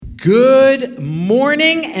Good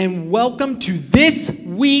morning and welcome to this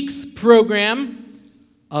week's program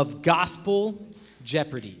of Gospel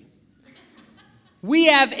Jeopardy. We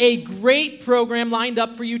have a great program lined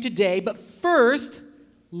up for you today, but first,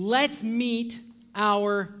 let's meet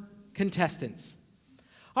our contestants.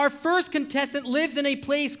 Our first contestant lives in a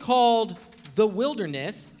place called the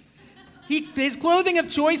Wilderness. His clothing of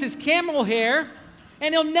choice is camel hair,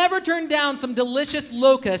 and he'll never turn down some delicious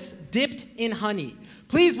locusts dipped in honey.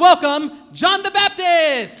 Please welcome John the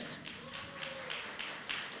Baptist.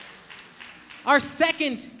 Our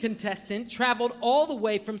second contestant traveled all the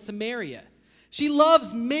way from Samaria. She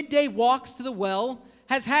loves midday walks to the well,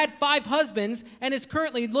 has had 5 husbands, and is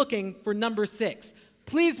currently looking for number 6.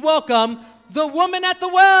 Please welcome the woman at the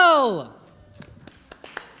well.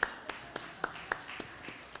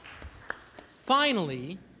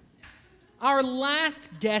 Finally, our last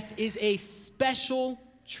guest is a special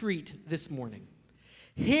treat this morning.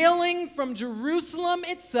 Hailing from Jerusalem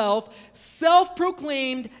itself,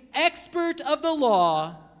 self-proclaimed expert of the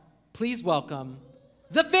law, please welcome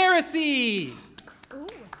the Pharisee. Ooh,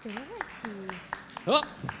 a Pharisee. Oh.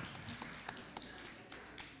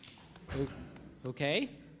 Okay.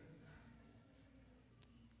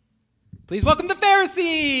 Please welcome the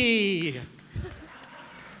Pharisee.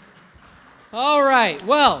 All right,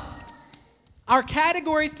 well, our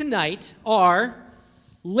categories tonight are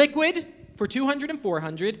liquid for 200 and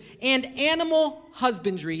 400, and animal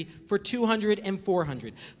husbandry for 200 and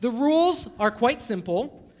 400. The rules are quite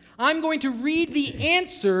simple. I'm going to read the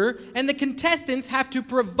answer, and the contestants have to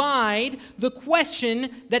provide the question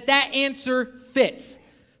that answer fits.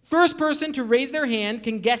 First person to raise their hand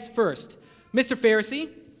can guess first. Mr. Pharisee,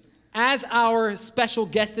 as our special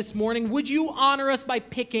guest this morning, would you honor us by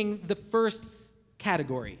picking the first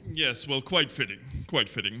category? Yes, well, quite fitting.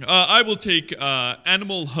 I will take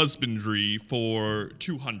animal husbandry for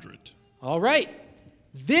 200. All right.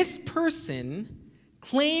 This person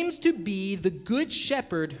claims to be the good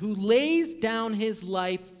shepherd who lays down his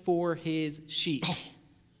life for his sheep. Oh.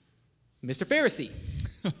 Mr. Pharisee.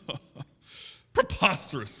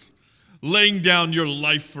 Preposterous. Laying down your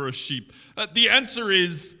life for a sheep. The answer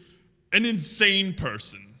is an insane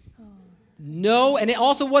person. No, and it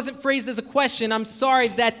also wasn't phrased as a question. I'm sorry,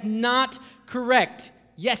 that's not correct.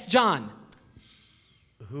 Yes, John.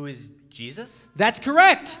 Who is Jesus? That's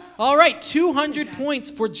correct. All right, 200 points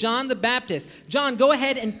for John the Baptist. John, go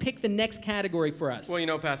ahead and pick the next category for us. Well, you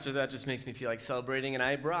know, Pastor, that just makes me feel like celebrating, and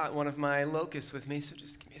I brought one of my locusts with me, so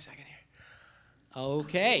just give me a second here.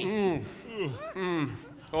 Okay.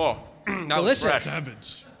 Oh, that delicious. was fresh.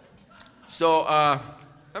 Savage. So,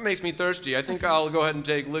 that makes me thirsty. I think I'll go ahead and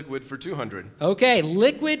take liquid for 200. Okay,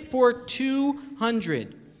 liquid for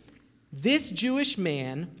 200. This Jewish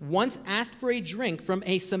man once asked for a drink from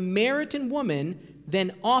a Samaritan woman,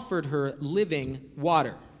 then offered her living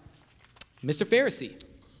water. Mr. Pharisee.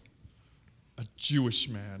 A Jewish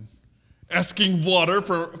man asking water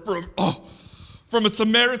from a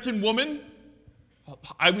Samaritan woman?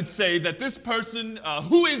 I would say that this person,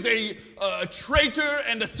 who is a traitor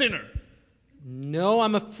and a sinner. No,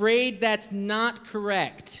 I'm afraid that's not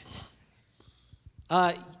correct.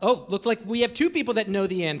 Looks like we have 2 people that know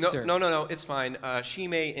the answer. No, it's fine. She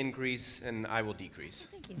may increase, and I will decrease.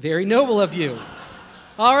 Very noble of you.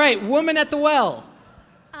 All right, woman at the well.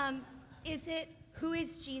 Is it who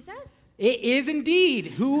is Jesus? It is indeed.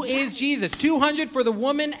 Who is Jesus? 200 for the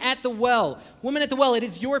woman at the well. Woman at the well, it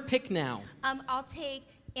is your pick now. I'll take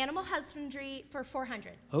animal husbandry for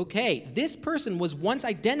 400. Okay, this person was once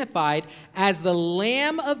identified as the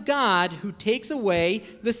Lamb of God who takes away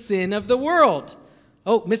the sin of the world.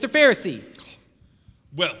 Oh, Mr. Pharisee.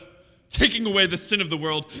 Well, taking away the sin of the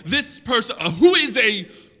world, this person, who is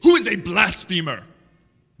a blasphemer?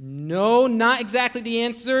 No, not exactly the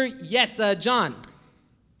answer. Yes, John.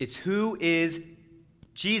 It's who is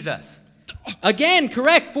Jesus. Again,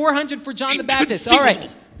 correct. 400 for John the Baptist. All right,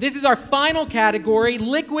 this is our final category,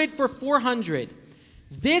 liquid for 400.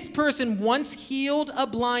 This person once healed a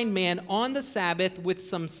blind man on the Sabbath with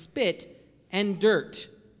some spit and dirt.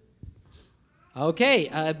 Okay,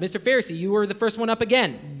 Mr. Pharisee, you were the first one up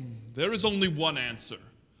again. There is only one answer.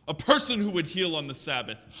 A person who would heal on the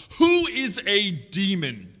Sabbath. Who is a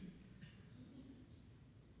demon?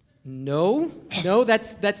 No,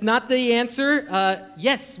 that's not the answer.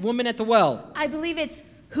 Yes, woman at the well. I believe it's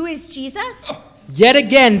who is Jesus? Yet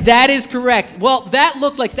again, that is correct. Well, that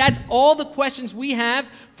looks like that's all the questions we have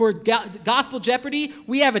for Gospel Jeopardy.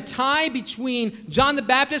 We have a tie between John the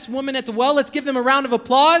Baptist, woman at the well. Let's give them a round of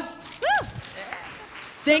applause. Woo!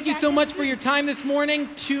 Thank you so much for your time this morning.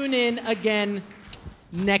 Tune in again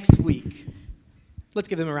next week. Let's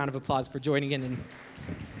give them a round of applause for joining in.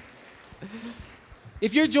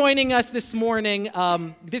 If you're joining us this morning,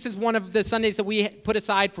 this is one of the Sundays that we put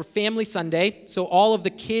aside for Family Sunday. So all of the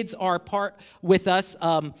kids are part with us.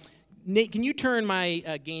 Nate, can you turn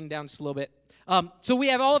my gain down just a little bit? So we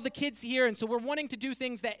have all of the kids here, and so we're wanting to do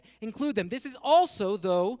things that include them. This is also,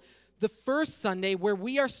 though, the first Sunday where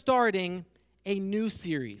we are starting a new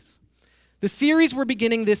series. The series we're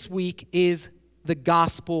beginning this week is the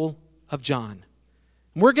Gospel of John.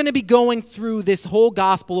 We're going to be going through this whole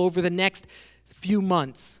gospel over the next few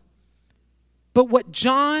months. But what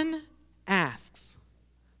John asks,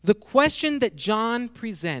 the question that John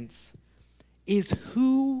presents is,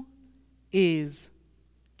 who is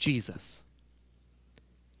Jesus?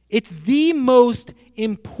 It's the most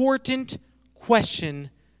important question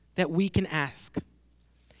that we can ask.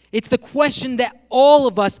 It's the question that all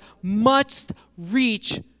of us must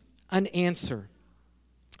reach an answer.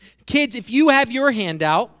 Kids, if you have your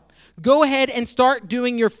handout, go ahead and start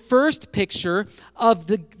doing your first picture of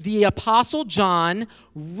the Apostle John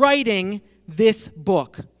writing this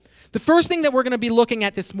book. The first thing that we're going to be looking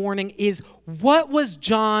at this morning is, what was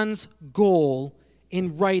John's goal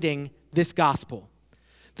in writing this gospel?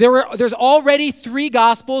 There's already 3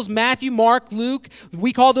 Gospels, Matthew, Mark, Luke.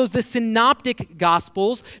 We call those the Synoptic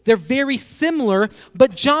Gospels. They're very similar,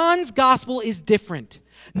 but John's Gospel is different.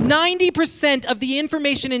 90% of the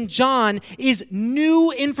information in John is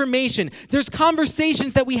new information. There's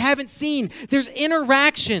conversations that we haven't seen. There's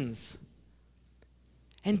interactions.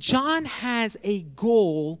 And John has a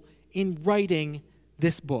goal in writing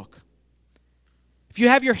this book. If you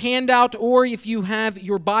have your handout or if you have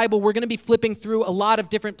your Bible, we're going to be flipping through a lot of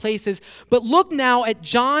different places. But look now at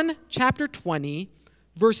John chapter 20,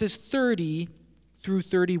 verses 30 through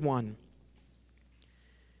 31.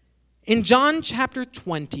 In John chapter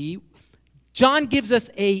 20, John gives us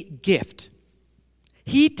a gift.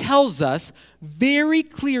 He tells us very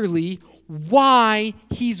clearly why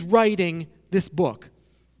he's writing this book.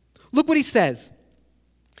 Look what he says.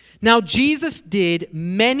 Now Jesus did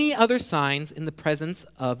many other signs in the presence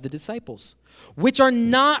of the disciples, which are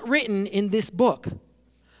not written in this book.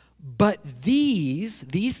 But these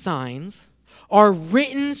signs are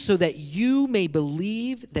written so that you may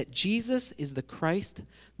believe that Jesus is the Christ,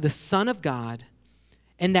 the Son of God,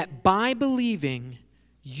 and that by believing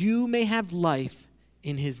you may have life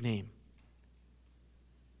in his name.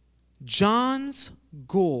 John's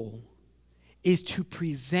goal is to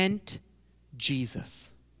present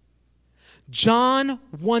Jesus. John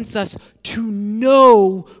wants us to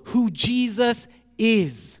know who Jesus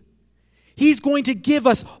is. He's going to give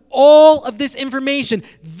us all of this information.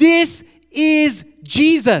 This is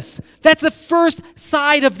Jesus. That's the first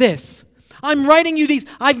side of this. I'm writing you these.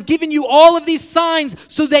 I've given you all of these signs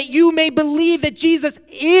so that you may believe that Jesus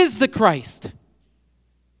is the Christ,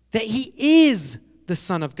 that he is the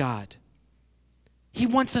Son of God. He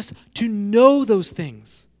wants us to know those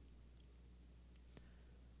things.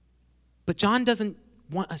 But John doesn't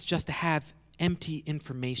want us just to have empty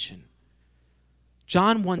information.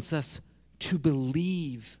 John wants us to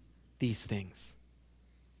believe these things.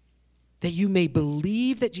 That you may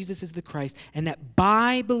believe that Jesus is the Christ, and that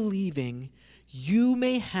by believing you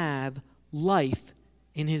may have life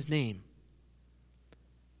in his name.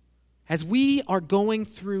 As we are going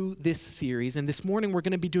through this series, and this morning we're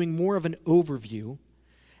going to be doing more of an overview,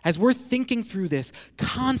 as we're thinking through this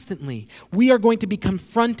constantly, we are going to be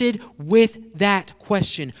confronted with that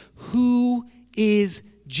question. Who is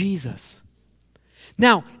Jesus?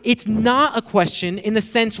 Now, it's not a question in the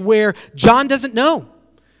sense where John doesn't know.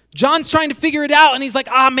 John's trying to figure it out, and he's like,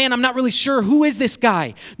 man, I'm not really sure. Who is this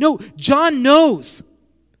guy? No, John knows.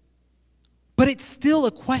 But it's still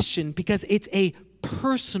a question because it's a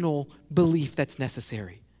personal belief that's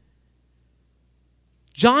necessary.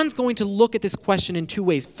 John's going to look at this question in 2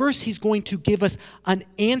 ways. First, he's going to give us an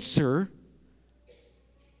answer,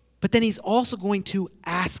 but then he's also going to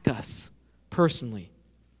ask us personally.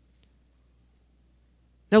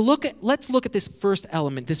 Now let's look at this first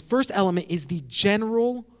element. This first element is the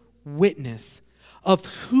general witness of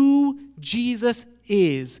who Jesus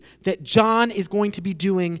is that John is going to be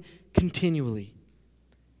doing continually.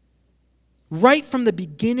 Right from the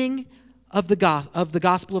beginning of the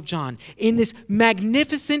Gospel of John, in this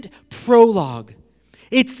magnificent prologue,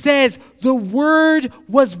 it says, the Word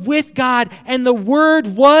was with God, and the Word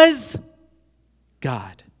was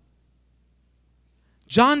God.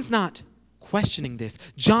 John's not questioning this.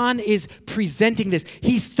 John is presenting this.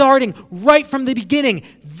 He's starting right from the beginning.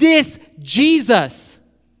 This Jesus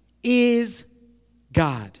is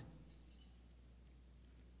God.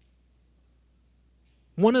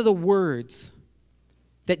 One of the words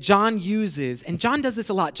that John uses, and John does this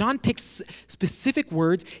a lot. John picks specific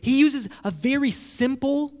words. He uses a very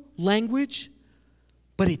simple language,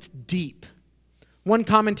 but it's deep. One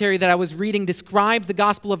commentary that I was reading described the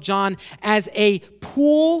Gospel of John as a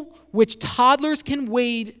pool which toddlers can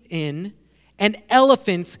wade in and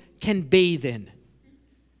elephants can bathe in.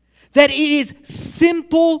 That it is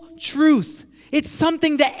simple truth. It's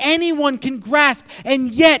something that anyone can grasp, and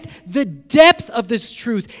yet the depth of this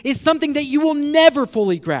truth is something that you will never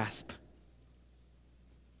fully grasp.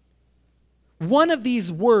 One of these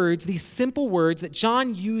words, these simple words that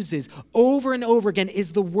John uses over and over again,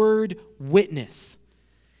 is the word witness.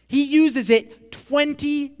 He uses it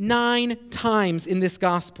 29 times in this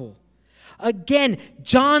gospel. Again,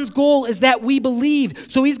 John's goal is that we believe.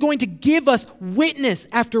 So he's going to give us witness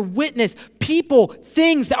after witness, people,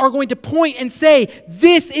 things that are going to point and say,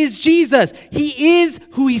 this is Jesus. He is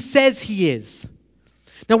who he says he is.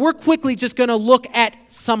 Now we're quickly just going to look at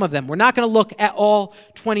some of them. We're not going to look at all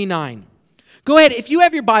 29. Go ahead, if you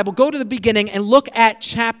have your Bible, go to the beginning and look at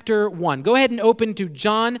chapter 1. Go ahead and open to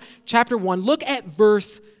John chapter 1. Look at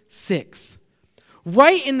verse 6.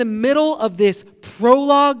 Right in the middle of this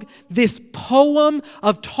prologue, this poem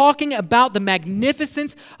of talking about the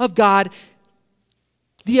magnificence of God,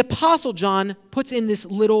 the Apostle John puts in this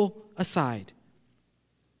little aside.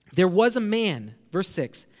 There was a man, verse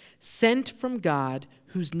 6, sent from God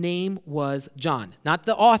whose name was John. Not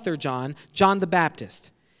the author John, John the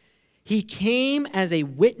Baptist. He came as a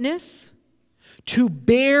witness to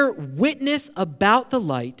bear witness about the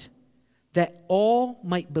light that all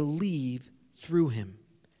might believe through him.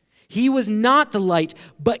 He was not the light,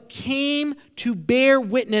 but came to bear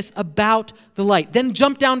witness about the light. Then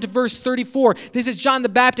jump down to verse 34. This is John the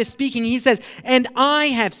Baptist speaking. He says, and I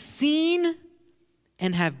have seen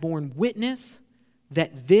and have borne witness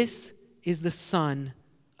that this is the Son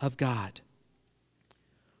of God.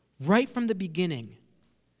 Right from the beginning,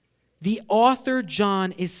 the author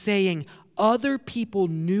John is saying other people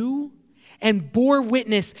knew and bore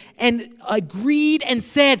witness and agreed and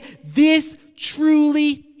said, this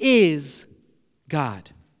truly is God.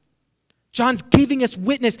 John's giving us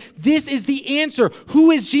witness. This is the answer. Who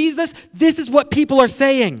is Jesus? This is what people are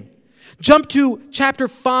saying. Jump to chapter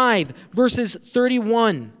 5, verses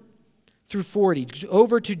 31 through 40.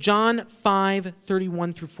 Over to John 5,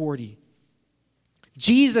 31 through 40.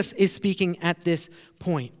 Jesus is speaking at this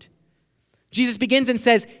point. Jesus begins and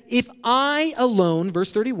says, if I alone,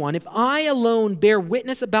 verse 31, if I alone bear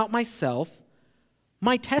witness about myself,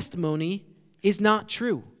 my testimony is not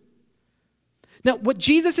true. Now, what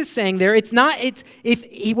Jesus is saying there,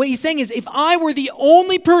 what he's saying is, if I were the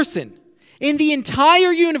only person in the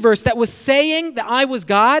entire universe that was saying that I was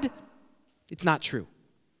God, it's not true.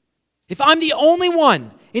 If I'm the only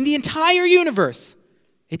one in the entire universe,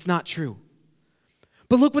 it's not true.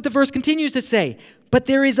 But look what the verse continues to say. But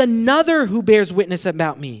there is another who bears witness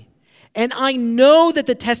about me, and I know that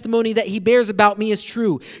the testimony that he bears about me is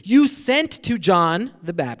true. You sent to John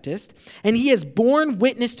the Baptist, and he has borne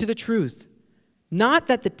witness to the truth. Not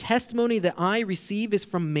that the testimony that I receive is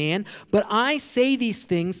from man, but I say these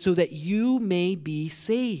things so that you may be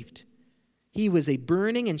saved. He was a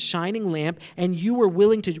burning and shining lamp, and you were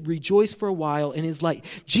willing to rejoice for a while in his light.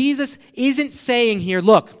 Jesus isn't saying here,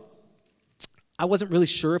 look, I wasn't really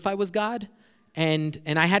sure if I was God, and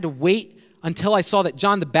I had to wait until I saw that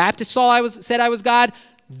John the Baptist said I was God.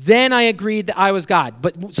 Then I agreed that I was God.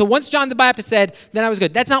 But so once John the Baptist said, then I was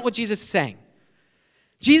good. That's not what Jesus is saying.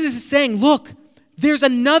 Jesus is saying, look, there's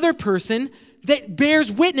another person that bears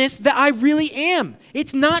witness that I really am.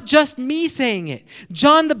 It's not just me saying it.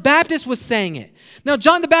 John the Baptist was saying it. Now,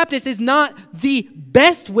 John the Baptist is not the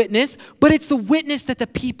best witness, but it's the witness that the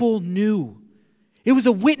people knew. It was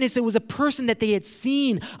a witness, it was a person that they had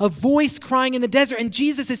seen, a voice crying in the desert. And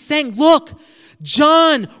Jesus is saying, look,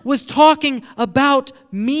 John was talking about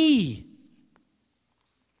me.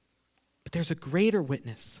 But there's a greater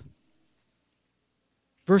witness.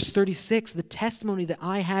 Verse 36, the testimony that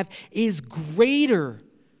I have is greater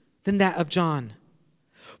than that of John.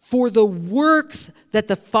 For the works that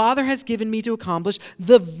the Father has given me to accomplish,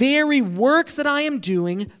 the very works that I am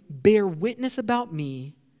doing, bear witness about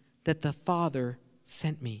me that the Father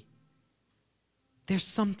sent me. There's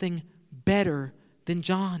something better than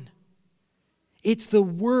John. It's the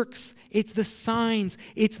works, it's the signs,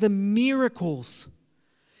 it's the miracles.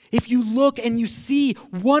 If you look and you see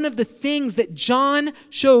one of the things that John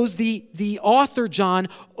shows, the author John,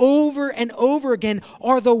 over and over again,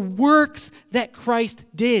 are the works that Christ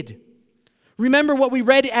did. Remember what we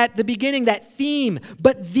read at the beginning, that theme.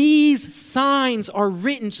 But these signs are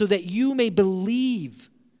written so that you may believe.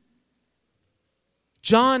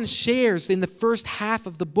 John shares in the first half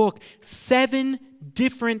of the book 7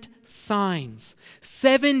 different signs,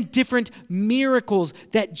 7 different miracles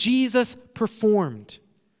that Jesus performed.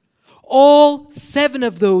 All 7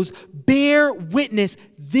 of those bear witness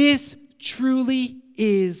this truly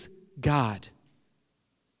is God.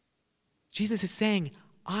 Jesus is saying,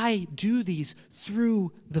 I do these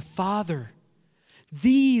through the Father.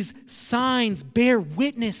 These signs bear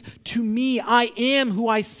witness to me. I am who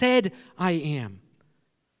I said I am.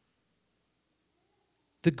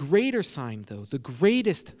 The greater sign, though, the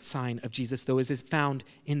greatest sign of Jesus, though, is found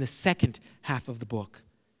in the second half of the book.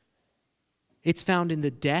 It's found in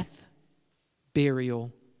the death,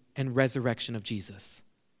 burial, and resurrection of Jesus.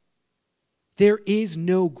 There is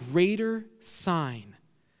no greater sign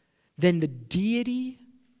than the deity,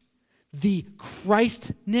 the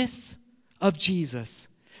Christness of Jesus,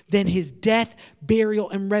 than his death,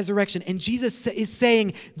 burial, and resurrection. And Jesus is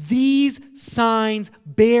saying, these signs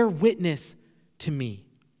bear witness to me.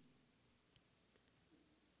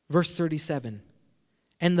 Verse 37,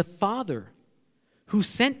 and the Father who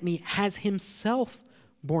sent me has himself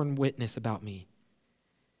borne witness about me.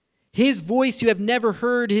 His voice you have never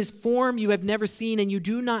heard, his form you have never seen, and you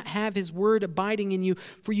do not have his word abiding in you,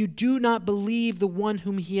 for you do not believe the one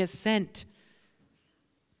whom he has sent.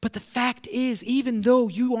 But the fact is, even though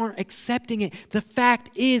you aren't accepting it, the fact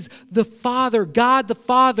is the Father, God the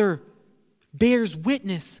Father, bears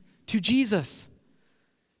witness to Jesus.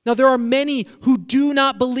 Now, there are many who do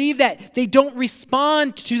not believe that. They don't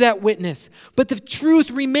respond to that witness. But the truth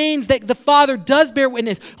remains that the Father does bear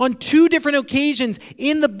witness. On 2 different occasions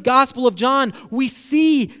in the Gospel of John, we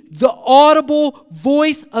see the audible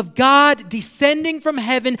voice of God descending from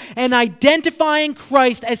heaven and identifying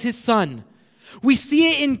Christ as his Son. We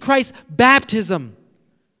see it in Christ's baptism.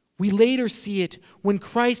 We later see it when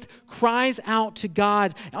Christ cries out to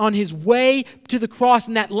God on his way to the cross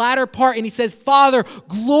in that latter part, and he says, Father,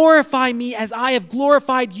 glorify me as I have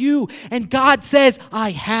glorified you. And God says,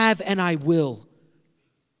 I have and I will.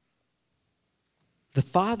 The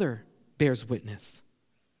Father bears witness.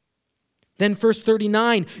 Then verse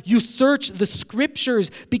 39, you search the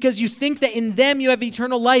scriptures because you think that in them you have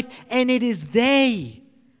eternal life, and it is they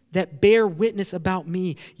that bear witness about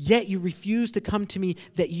me, yet you refuse to come to me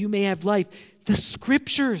that you may have life. The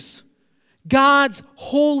scriptures, God's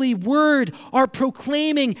holy word, are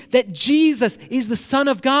proclaiming that Jesus is the Son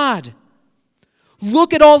of God.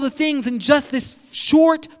 Look at all the things in just this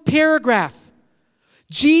short paragraph.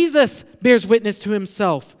 Jesus bears witness to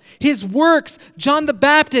himself. His works, John the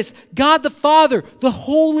Baptist, God the Father, the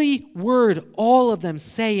holy word, all of them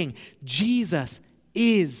saying Jesus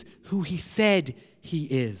is who he said he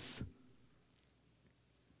is.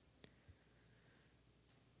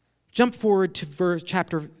 Jump forward to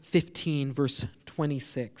chapter 15, verse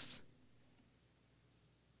 26.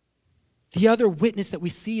 The other witness that we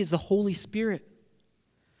see is the Holy Spirit.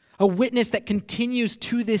 A witness that continues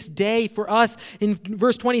to this day for us. In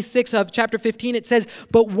verse 26 of chapter 15, it says,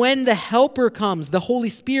 but when the Helper comes, the Holy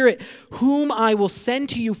Spirit, whom I will send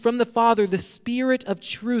to you from the Father, the Spirit of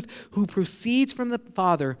truth, who proceeds from the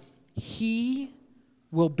Father, he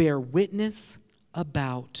will bear witness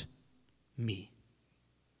about me.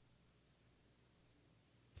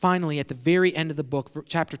 Finally, at the very end of the book,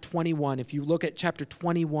 chapter 21, if you look at chapter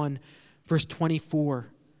 21, verse 24,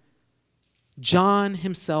 John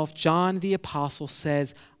himself, John the apostle,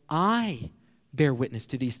 says, I bear witness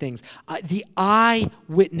to these things. The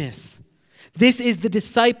eyewitness. This is the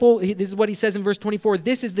disciple. This is what he says in verse 24.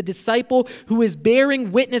 This is the disciple who is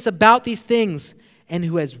bearing witness about these things and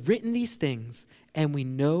who has written these things, and we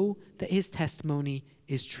know that his testimony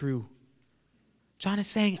is true. John is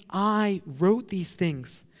saying, I wrote these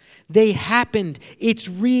things. They happened. It's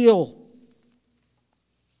real.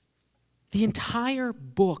 The entire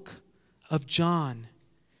book of John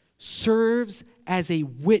serves as a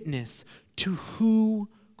witness to who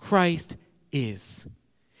Christ is.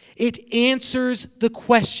 It answers the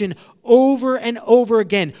question over and over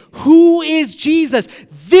again. Who is Jesus?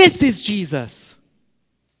 This is Jesus.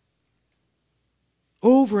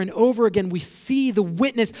 Over and over again, we see the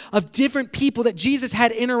witness of different people that Jesus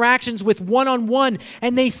had interactions with one-on-one,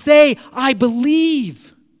 and they say, I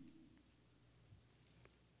believe.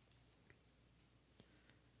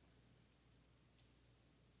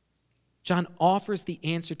 John offers the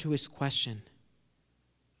answer to his question.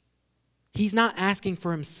 He's not asking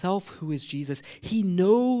for himself who is Jesus. He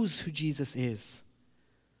knows who Jesus is.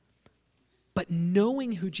 But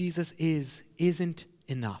knowing who Jesus is isn't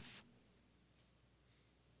enough.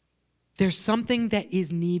 There's something that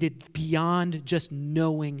is needed beyond just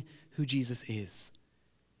knowing who Jesus is.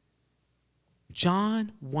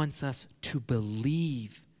 John wants us to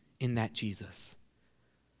believe in that Jesus.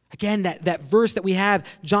 Again, that verse that we have,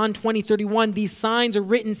 John 20:31, these signs are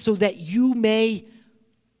written so that you may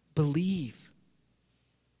believe.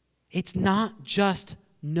 It's not just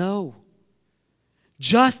know.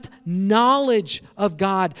 Just knowledge of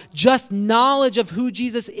God, just knowledge of who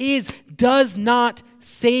Jesus is, does not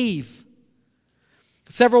save.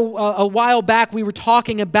 A while back, we were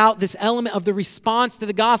talking about this element of the response to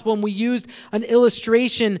the gospel, and we used an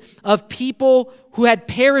illustration of people who had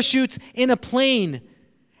parachutes in a plane.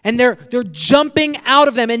 And they're jumping out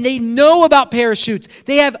of them, and they know about parachutes.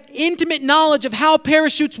 They have intimate knowledge of how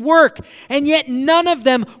parachutes work, and yet none of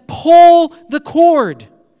them pull the cord.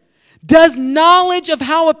 Does knowledge of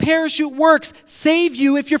how a parachute works save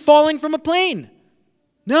you if you're falling from a plane?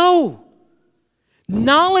 No.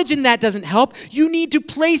 Knowledge in that doesn't help. You need to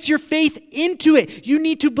place your faith into it. You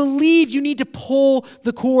need to believe. You need to pull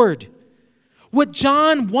the cord. What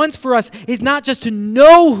John wants for us is not just to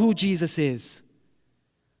know who Jesus is,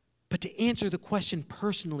 but to answer the question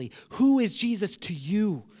personally. Who is Jesus to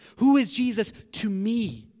you? Who is Jesus to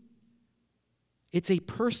me? It's a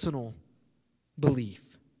personal belief.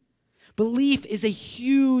 Belief is a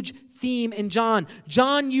huge theme in John.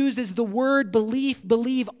 John uses the word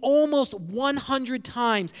believe almost 100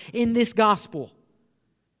 times in this gospel.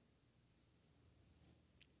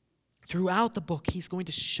 Throughout the book, he's going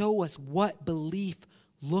to show us what belief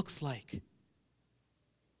looks like.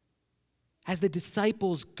 As the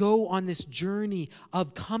disciples go on this journey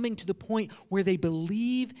of coming to the point where they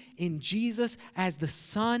believe in Jesus as the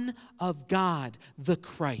Son of God, the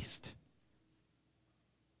Christ.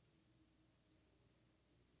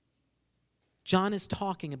 John is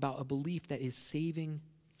talking about a belief that is saving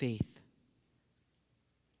faith.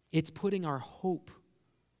 It's putting our hope,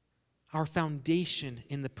 our foundation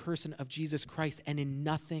in the person of Jesus Christ and in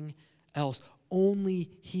nothing else. Only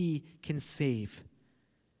He can save.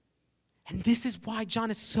 And this is why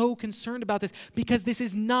John is so concerned about this, because this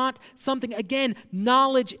is not something, again,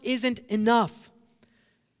 knowledge isn't enough.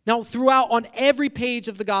 Now, throughout on every page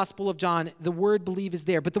of the Gospel of John, the word believe is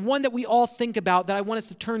there. But the one that we all think about, that I want us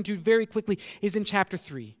to turn to very quickly, is in chapter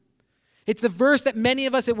 3. It's the verse that many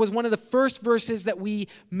of us, it was one of the first verses that we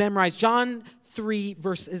memorized. John 3,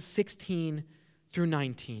 verses 16 through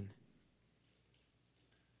 19.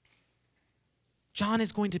 John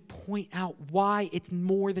is going to point out why it's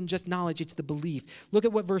more than just knowledge, it's the belief. Look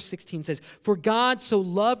at what verse 16 says. For God so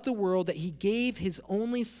loved the world that He gave His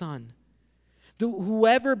only Son.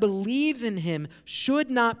 Whoever believes in Him should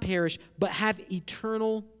not perish, but have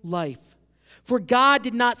eternal life. For God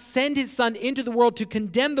did not send His Son into the world to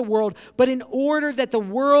condemn the world, but in order that the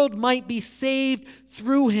world might be saved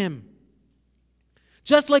through Him.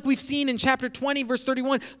 Just like we've seen in chapter 20, verse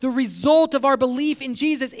 31, the result of our belief in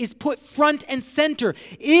Jesus is put front and center.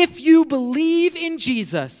 If you believe in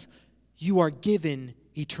Jesus, you are given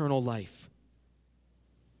eternal life.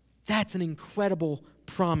 That's an incredible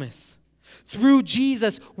promise. Through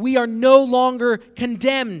Jesus, we are no longer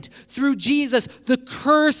condemned. Through Jesus, the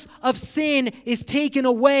curse of sin is taken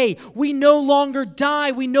away. We no longer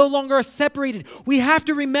die. We no longer are separated. We have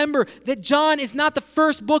to remember that John is not the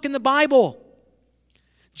first book in the Bible.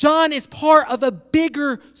 John is part of a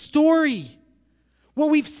bigger story. What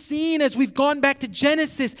we've seen as we've gone back to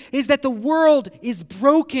Genesis is that the world is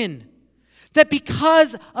broken. That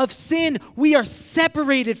because of sin, we are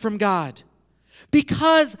separated from God.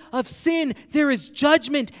 Because of sin, there is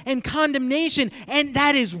judgment and condemnation, and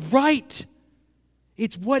that is right.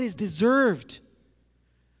 It's what is deserved.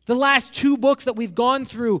 The last two books that we've gone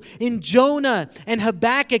through in Jonah and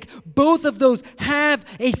Habakkuk, both of those have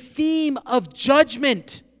a theme of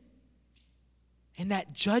judgment. And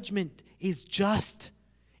that judgment is just.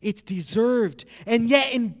 It's deserved. And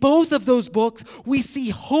yet in both of those books, we see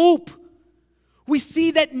hope. We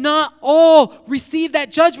see that not all receive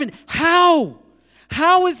that judgment. How?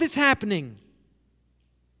 How is this happening?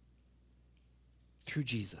 Through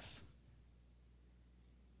Jesus.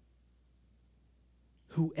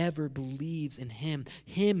 Whoever believes in Him,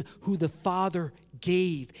 Him who the Father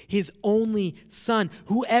gave, His only Son,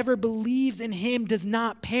 whoever believes in Him does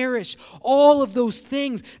not perish. All of those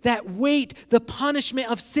things, that weight, the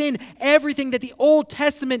punishment of sin, everything that the Old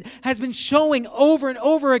Testament has been showing over and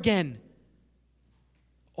over again,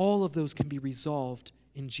 all of those can be resolved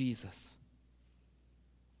in Jesus.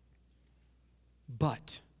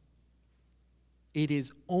 But it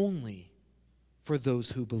is only for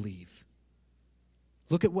those who believe.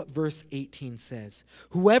 Look at what verse 18 says.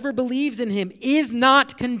 Whoever believes in Him is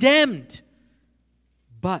not condemned,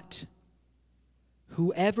 but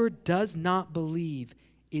whoever does not believe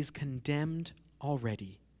is condemned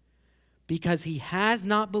already, because he has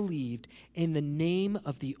not believed in the name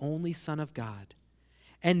of the only Son of God.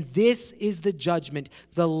 And this is the judgment.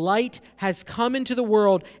 The light has come into the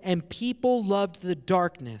world, and people loved the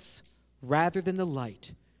darkness rather than the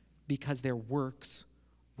light because their works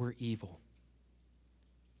were evil.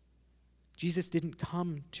 Jesus didn't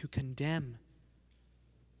come to condemn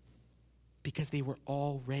because they were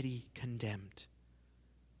already condemned.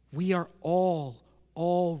 We are all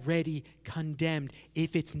already condemned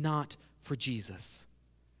if it's not for Jesus.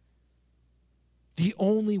 The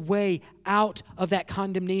only way out of that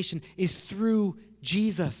condemnation is through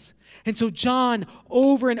Jesus. And so John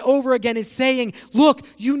over and over again is saying, look,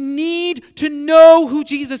 you need to know who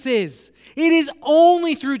Jesus is. It is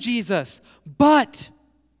only through Jesus. But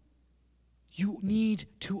you need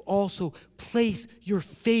to also place your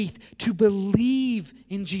faith to believe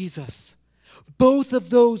in Jesus. Both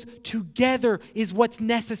of those together is what's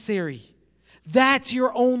necessary. That's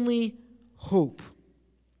your only hope.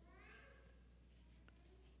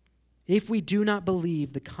 If we do not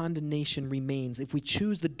believe, the condemnation remains. If we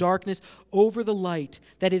choose the darkness over the light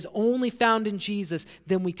that is only found in Jesus,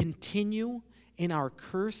 then we continue in our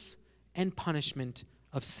curse and punishment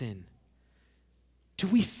of sin. Do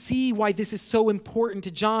we see why this is so important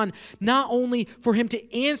to John? Not only for him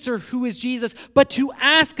to answer who is Jesus, but to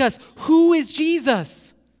ask us, who is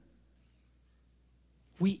Jesus?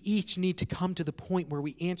 We each need to come to the point where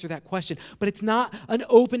we answer that question. But it's not an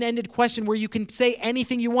open-ended question where you can say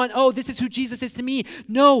anything you want. Oh, this is who Jesus is to me.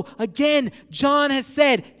 No, again, John has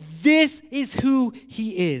said, this is who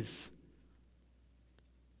he is.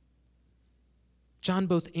 John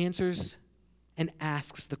both answers and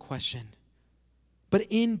asks the question. But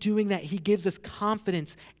in doing that, he gives us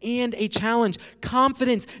confidence and a challenge.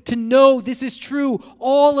 Confidence to know this is true.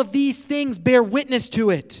 All of these things bear witness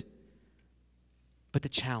to it. But the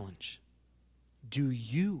challenge, do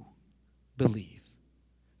you believe?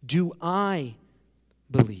 Do I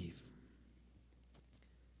believe?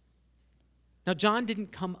 Now, John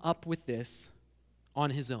didn't come up with this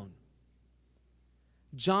on his own.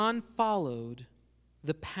 John followed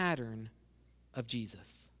the pattern of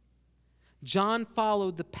Jesus. John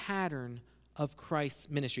followed the pattern of Christ's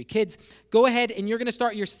ministry. Kids, go ahead and you're going to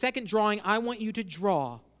start your second drawing. I want you to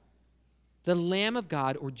draw the Lamb of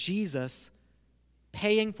God, or Jesus,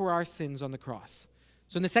 paying for our sins on the cross.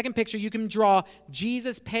 So in the second picture, you can draw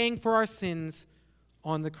Jesus paying for our sins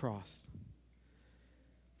on the cross.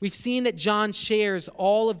 We've seen that John shares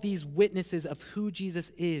all of these witnesses of who Jesus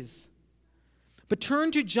is. But turn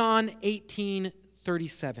to John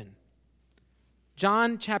 18:37.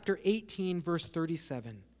 John chapter 18, verse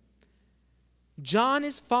 37. John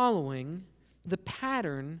is following the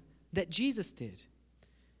pattern that Jesus did.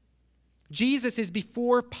 Jesus is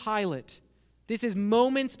before Pilate. This is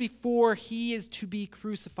moments before he is to be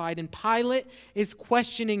crucified, and Pilate is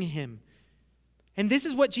questioning him. And this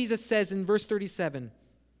is what Jesus says in verse 37.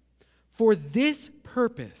 For this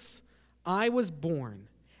purpose I was born,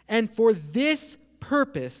 and for this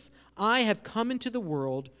purpose I have come into the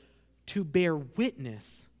world, to bear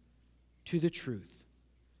witness to the truth.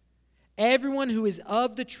 Everyone who is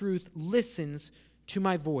of the truth listens to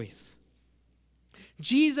my voice.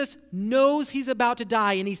 Jesus knows he's about to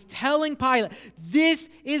die, and he's telling Pilate, this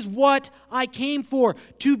is what I came for,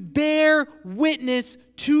 to bear witness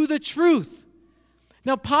to the truth.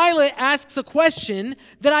 Now, Pilate asks a question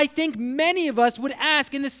that I think many of us would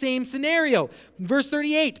ask in the same scenario. Verse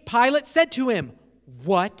 38, Pilate said to him,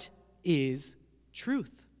 what is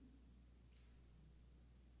truth?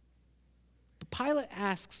 But Pilate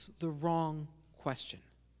asks the wrong question.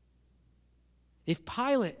 If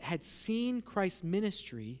Pilate had seen Christ's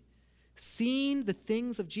ministry, seen the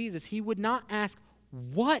things of Jesus, he would not ask,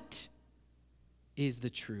 what is the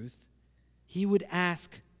truth? He would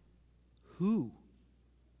ask, who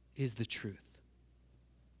is the truth?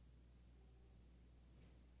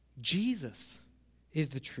 Jesus is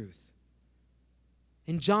the truth.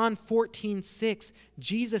 In John 14:6,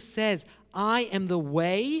 Jesus says, I am the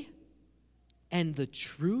way and the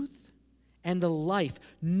truth and the life.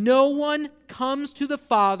 No one comes to the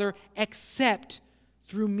Father except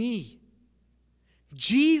through me.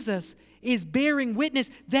 Jesus is bearing witness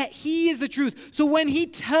that he is the truth. So when he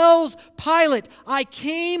tells Pilate, I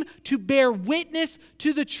came to bear witness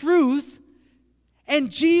to the truth, and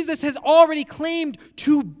Jesus has already claimed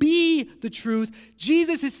to be the truth,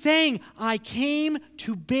 Jesus is saying, I came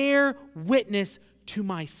to bear witness to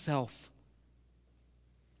myself.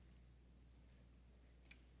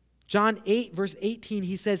 John 8, verse 18,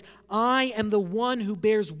 he says, I am the one who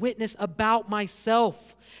bears witness about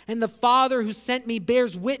myself, and the Father who sent me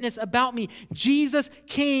bears witness about me. Jesus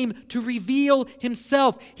came to reveal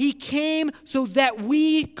himself. He came so that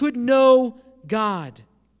we could know God.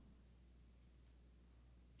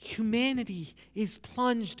 Humanity is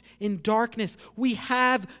plunged in darkness. We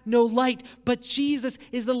have no light, but Jesus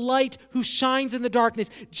is the light who shines in the darkness.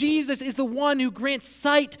 Jesus is the one who grants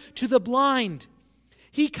sight to the blind.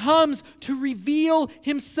 He comes to reveal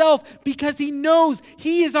himself because he knows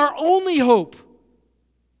he is our only hope.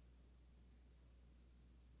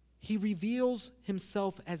 He reveals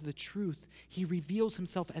himself as the truth. He reveals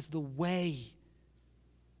himself as the way.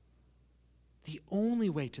 The only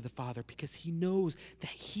way to the Father, because he knows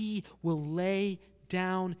that he will lay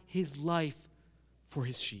down his life for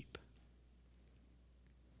his sheep.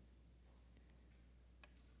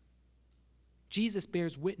 Jesus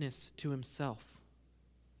bears witness to himself.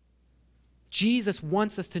 Jesus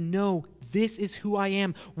wants us to know, this is who I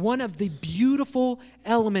am. One of the beautiful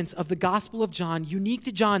elements of the Gospel of John, unique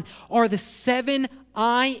to John, are the 7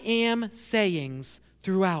 I am sayings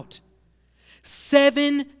throughout.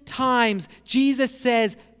 7 times Jesus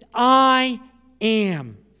says, I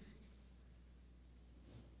am.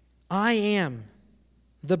 I am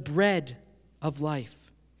the bread of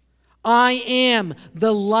life. I am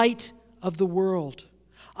the light of the world.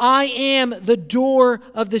 I am the door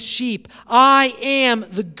of the sheep. I am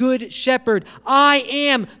the good shepherd. I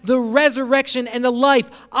am the resurrection and the life.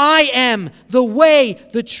 I am the way,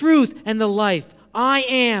 the truth, and the life. I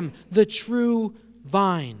am the true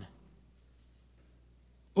vine.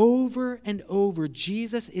 Over and over,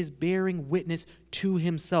 Jesus is bearing witness to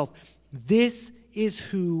himself. This is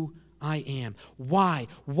who I am. Why?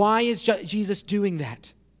 Why is Jesus doing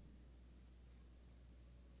that?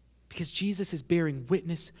 Because Jesus is bearing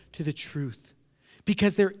witness to the truth.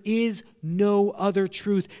 Because there is no other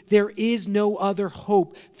truth. There is no other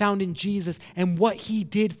hope found in Jesus and what he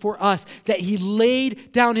did for us. That he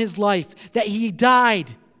laid down his life. That he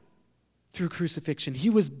died through crucifixion. He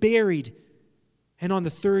was buried. And on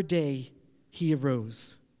the 3rd day, he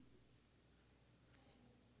arose.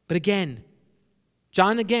 But again,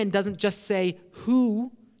 John again doesn't just say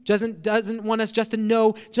who, doesn't want us just to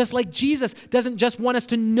know, just like Jesus doesn't just want us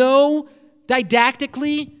to know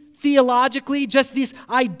didactically, theologically, just this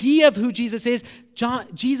idea of who Jesus is.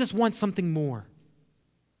 Jesus wants something more.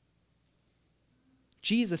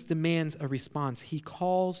 Jesus demands a response. He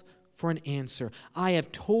calls for an answer. I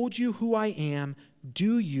have told you who I am.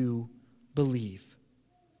 Do you believe?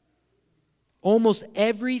 Almost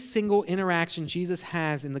every single interaction Jesus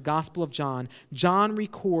has in the Gospel of John, John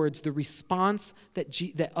records the response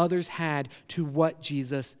that others had to what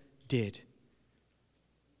Jesus did.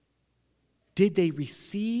 Did they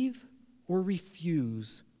receive or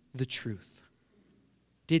refuse the truth?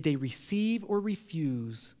 Did they receive or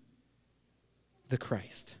refuse the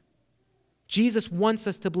Christ? Jesus wants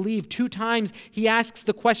us to believe. 2 times he asks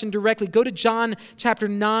the question directly. Go to John chapter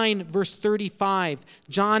 9, verse 35.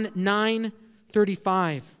 John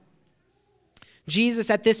 9:35. Jesus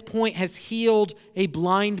at this point has healed a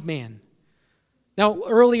blind man. Now,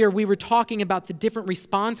 earlier we were talking about the different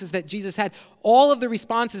responses that Jesus had. All of the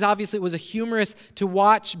responses, obviously it was a humorous to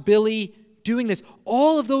watch Billy doing this.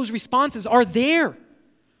 All of those responses are there.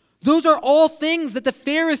 Those are all things that the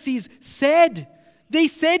Pharisees said. They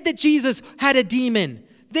said that Jesus had a demon.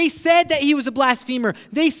 They said that he was a blasphemer.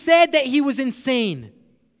 They said that he was insane.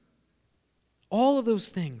 All of those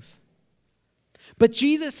things. But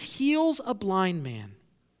Jesus heals a blind man.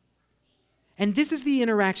 And this is the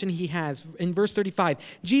interaction he has in verse 35.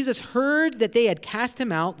 Jesus heard that they had cast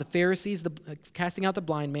him out, the Pharisees, casting out the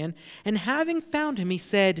blind man, and having found him, he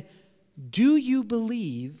said, "Do you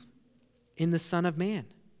believe in the Son of Man?"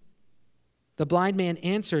 The blind man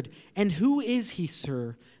answered, "And who is he,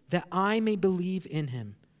 sir, that I may believe in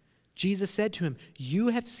him?" Jesus said to him, "You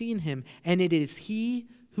have seen him, and it is he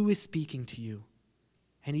who is speaking to you."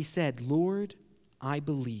 And he said, "Lord, I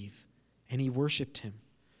believe." And he worshiped him.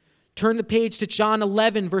 Turn the page to John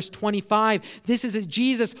 11, verse 25. This is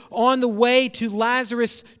Jesus on the way to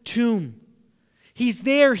Lazarus' tomb. He's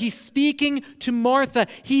there. He's speaking to Martha.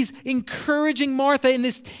 He's encouraging Martha in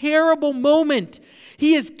this terrible moment.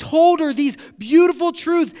 He has told her these beautiful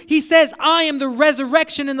truths. He says, "I am the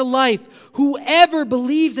resurrection and the life. Whoever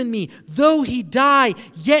believes in me, though he die,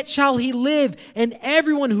 yet shall he live. And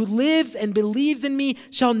everyone who lives and believes in me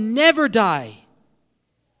shall never die."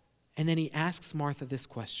 And then he asks Martha this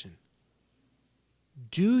question: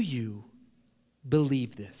 "Do you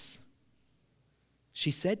believe this?" She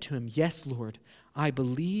said to him, "Yes, Lord, I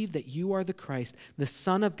believe that you are the Christ, the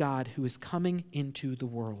Son of God, who is coming into the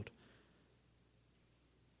world."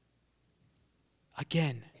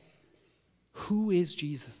 Again, who is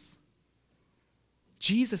Jesus?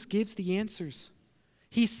 Jesus gives the answers.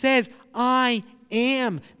 He says, I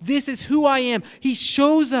am. This is who I am. He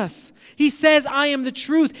shows us. He says, I am the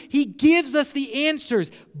truth. He gives us the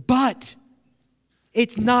answers, but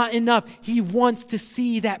it's not enough. He wants to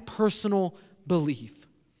see that personal belief.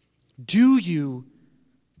 Do you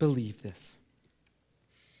believe this?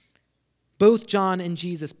 Both John and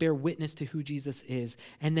Jesus bear witness to who Jesus is,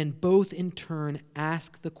 and then both in turn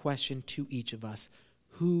ask the question to each of us,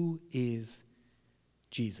 who is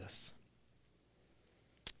Jesus?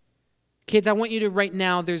 Kids, I want you to right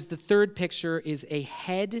now, there's the third picture is a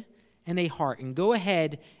head and a heart. And go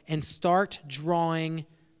ahead and start drawing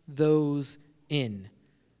those in.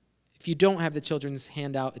 If you don't have the children's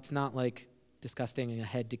handout, it's not like disgusting and a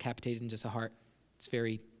head decapitated and just a heart. It's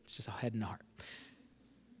just a head and a heart.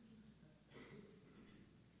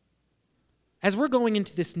 As we're going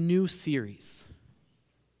into this new series,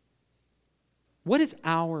 what is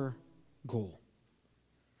our goal?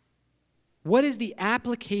 What is the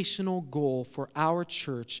applicational goal for our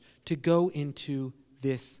church to go into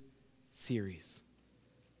this series?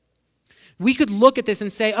 We could look at this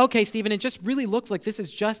and say, okay, Stephen, it just really looks like this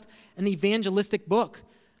is just an evangelistic book.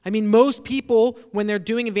 I mean, most people, when they're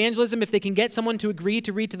doing evangelism, if they can get someone to agree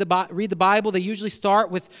to read the Bible, they usually start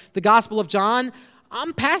with the Gospel of John.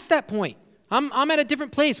 I'm past that point. I'm at a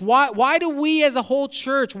different place. Why do we as a whole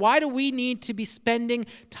church, why do we need to be spending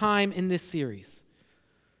time in this series?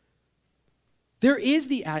 There is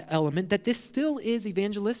the element that this still is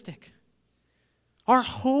evangelistic. Our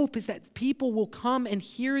hope is that people will come and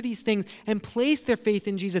hear these things and place their faith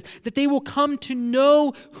in Jesus, that they will come to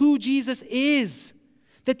know who Jesus is,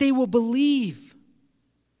 that they will believe.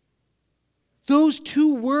 Those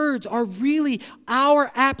two words are really our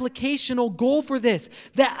applicational goal for this,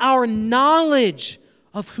 that our knowledge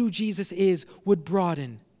of who Jesus is would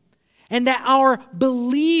broaden, and that our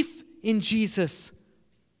belief in Jesus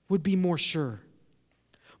would be more sure.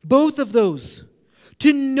 Both of those.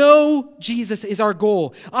 To know Jesus is our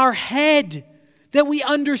goal. Our head, that we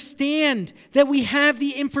understand, that we have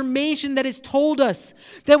the information that is told us,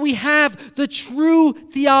 that we have the true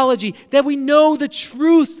theology, that we know the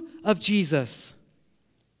truth of Jesus.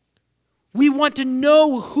 We want to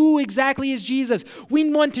know who exactly is Jesus.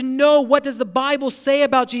 We want to know what does the Bible say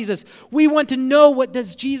about Jesus. We want to know what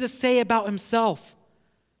does Jesus say about himself.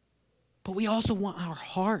 But we also want our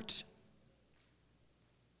heart.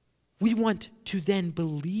 We want to then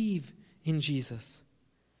believe in Jesus.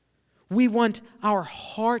 We want our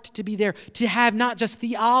heart to be there, to have not just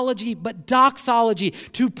theology, but doxology,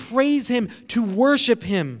 to praise him, to worship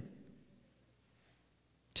him,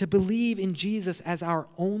 to believe in Jesus as our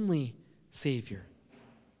only Savior.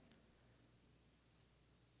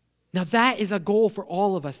 Now that is a goal for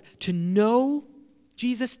all of us, to know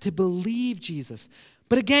Jesus, to believe Jesus.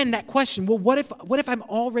 But again, that question, well, what if I'm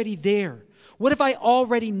already there? What if I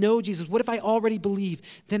already know Jesus? What if I already believe?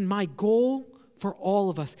 Then my goal for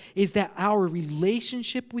all of us is that our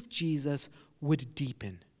relationship with Jesus would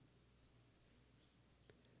deepen.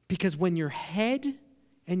 Because when your head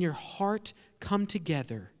and your heart come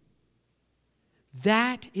together,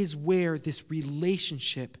 that is where this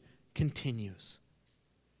relationship continues.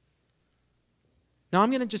 Now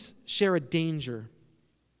I'm going to just share a danger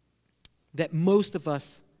that most of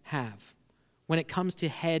us have when it comes to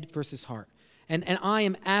head versus heart. And I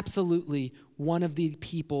am absolutely one of the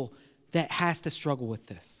people that has to struggle with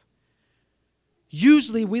this.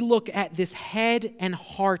 Usually we look at this head and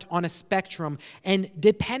heart on a spectrum, and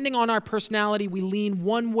depending on our personality, we lean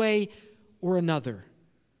one way or another.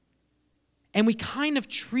 And we kind of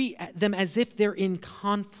treat them as if they're in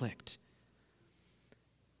conflict.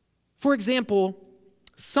 For example,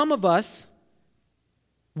 some of us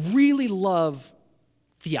really love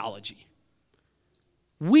theology.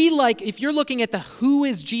 We like, if you're looking at the who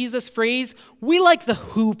is Jesus phrase, we like the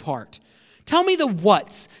who part. Tell me the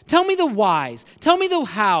whats. Tell me the whys. Tell me the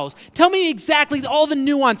hows. Tell me exactly all the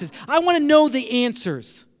nuances. I want to know the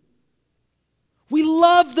answers. We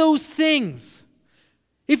love those things.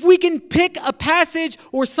 If we can pick a passage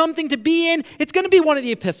or something to be in, it's going to be one of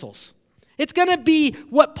the epistles. It's going to be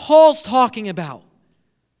what Paul's talking about.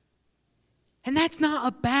 And that's not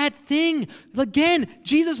a bad thing. Again,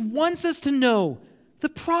 Jesus wants us to know. The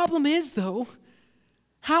problem is, though,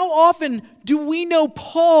 how often do we know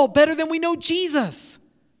Paul better than we know Jesus?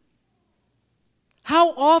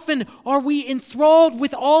 How often are we enthralled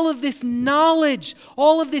with all of this knowledge,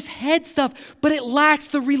 all of this head stuff, but it lacks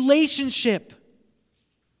the relationship?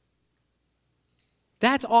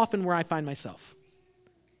 That's often where I find myself.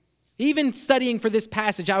 Even studying for this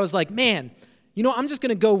passage, I was like, man, You know, I'm just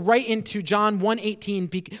going to go right into John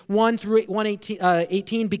 1:18, 1 through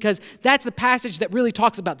 18, because that's the passage that really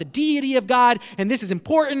talks about the deity of God, and this is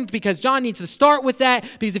important because John needs to start with that,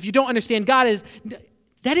 because if you don't understand God,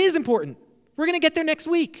 that is important. We're going to get there next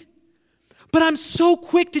week. But I'm so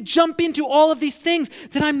quick to jump into all of these things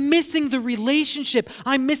that I'm missing the relationship.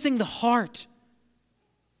 I'm missing the heart.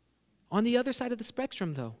 On the other side of the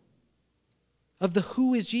spectrum, though, of the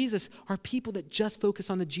who is Jesus, are people that just focus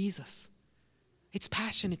on the Jesus. It's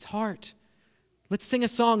passion, it's heart. Let's sing a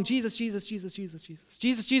song, Jesus, Jesus, Jesus, Jesus, Jesus.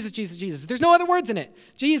 Jesus, Jesus, Jesus, Jesus. There's no other words in it.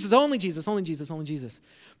 Jesus, only Jesus, only Jesus, only Jesus.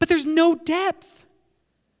 But there's no depth.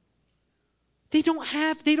 They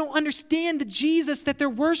don't understand the Jesus that they're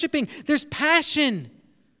worshiping. There's passion,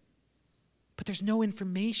 but there's no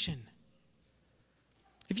information.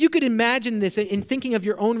 If you could imagine this in thinking of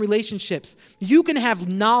your own relationships, you can have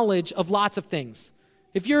knowledge of lots of things.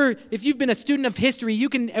 If you've been a student of history,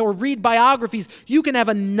 or read biographies, you can have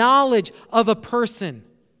a knowledge of a person,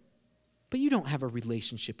 but you don't have a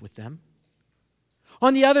relationship with them.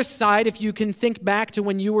 On the other side, if you can think back to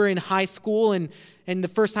when you were in high school and the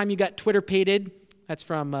first time you got Twitter-pated, that's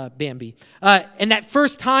from Bambi, and that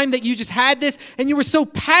first time that you just had this and you were so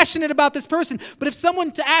passionate about this person, but if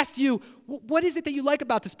someone asked you, what is it that you like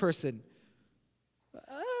about this person?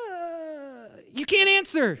 You can't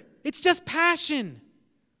answer. It's just passion.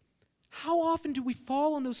 How often do we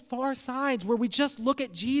fall on those far sides where we just look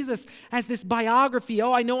at Jesus as this biography?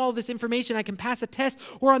 Oh, I know all this information. I can pass a test.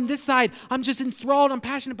 Or on this side, I'm just enthralled. I'm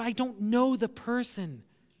passionate, but I don't know the person.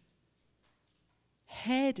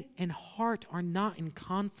 Head and heart are not in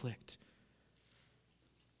conflict.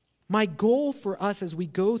 My goal for us as we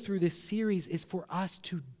go through this series is for us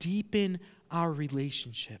to deepen our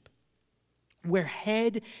relationship, where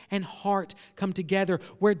head and heart come together,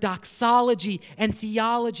 where doxology and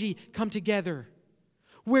theology come together,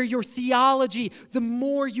 where your theology, the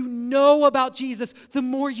more you know about Jesus, the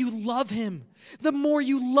more you love him. The more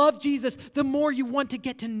you love Jesus, the more you want to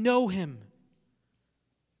get to know him.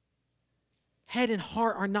 Head and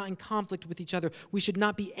heart are not in conflict with each other. We should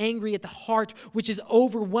not be angry at the heart, which is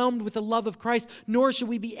overwhelmed with the love of Christ, nor should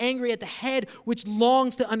we be angry at the head, which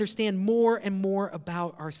longs to understand more and more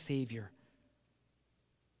about our Savior.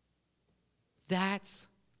 That's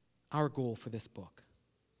our goal for this book.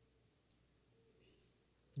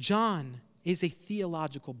 John is a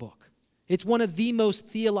theological book. It's one of the most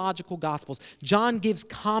theological gospels. John gives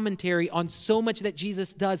commentary on so much that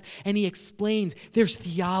Jesus does, and he explains there's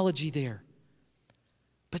theology there.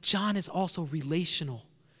 But John is also relational.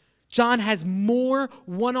 John has more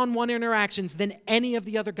one-on-one interactions than any of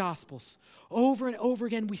the other gospels. Over and over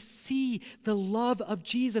again, we see the love of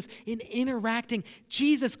Jesus in interacting.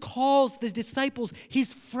 Jesus calls the disciples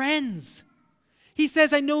his friends. He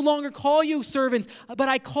says, I no longer call you servants, but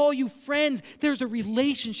I call you friends. There's a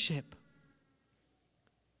relationship.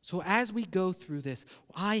 So as we go through this,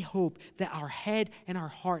 I hope that our head and our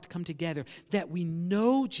heart come together, that we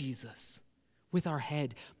know Jesus with our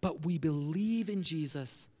head, but we believe in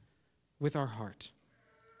Jesus with our heart.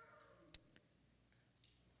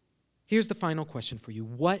 Here's the final question for you.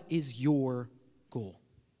 What is your goal?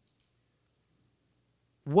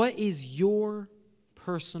 What is your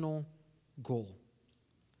personal goal?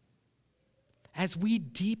 As we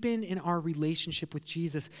deepen in our relationship with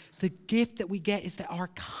Jesus, the gift that we get is that our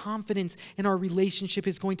confidence in our relationship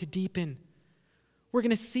is going to deepen. We're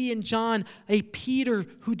going to see in John a Peter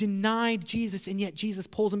who denied Jesus, and yet Jesus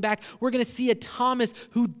pulls him back. We're going to see a Thomas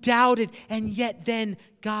who doubted, and yet then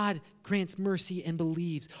God grants mercy and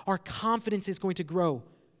believes. Our confidence is going to grow.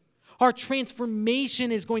 Our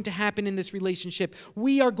transformation is going to happen in this relationship.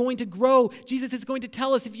 We are going to grow. Jesus is going to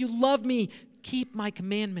tell us, if you love me, keep my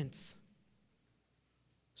commandments.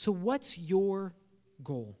 So what's your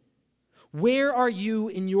goal? Where are you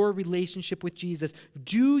in your relationship with Jesus?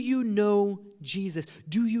 Do you know Jesus?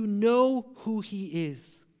 Do you know who he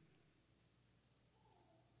is?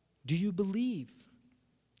 Do you believe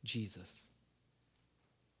Jesus?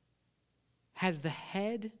 Has the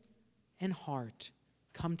head and heart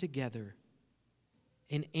come together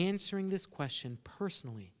in answering this question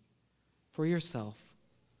personally for yourself?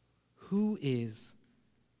 Who is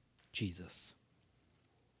Jesus?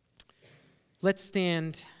 Let's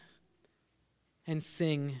stand and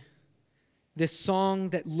sing this song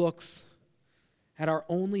that looks at our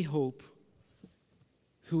only hope,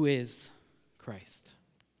 who is Christ.